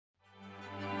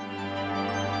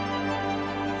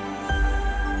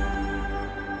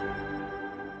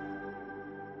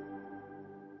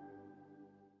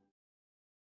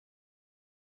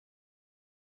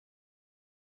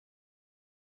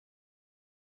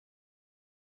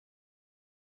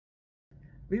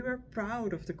We were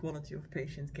proud of the quality of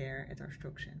patient care at our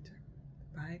stroke center.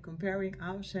 By comparing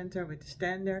our center with the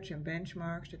standards and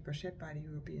benchmarks that were set by the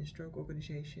European Stroke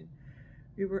Organization,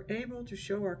 we were able to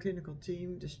show our clinical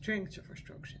team the strengths of our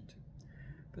stroke center.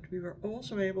 But we were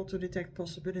also able to detect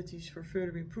possibilities for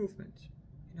further improvement.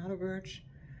 In other words,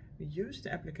 we used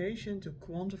the application to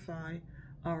quantify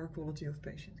our quality of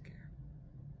patient care.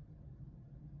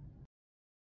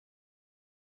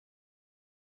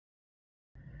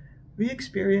 We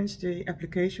experienced the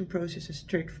application process as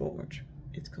straightforward.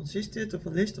 It consisted of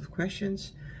a list of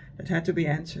questions that had to be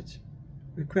answered.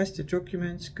 Requested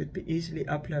documents could be easily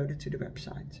uploaded to the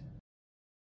website.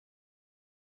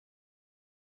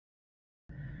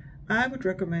 I would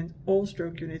recommend all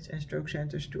stroke units and stroke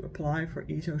centers to apply for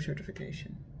ESO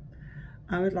certification.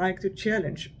 I would like to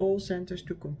challenge all centers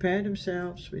to compare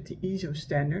themselves with the ESO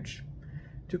standards,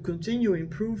 to continue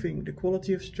improving the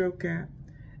quality of stroke care,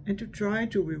 and to try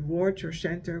to reward your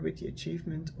center with the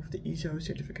achievement of the ESO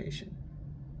certification.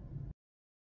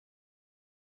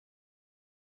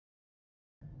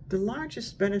 The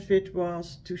largest benefit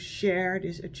was to share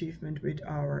this achievement with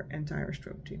our entire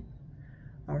stroke team.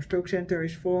 Our stroke center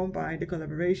is formed by the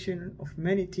collaboration of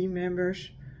many team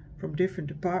members from different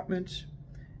departments,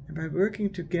 and by working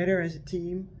together as a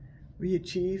team, we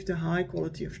achieved a high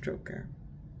quality of stroke care.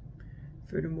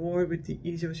 Furthermore, with the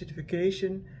ESO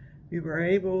certification, we were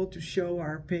able to show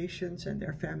our patients and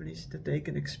their families that they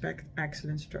can expect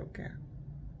excellent stroke care.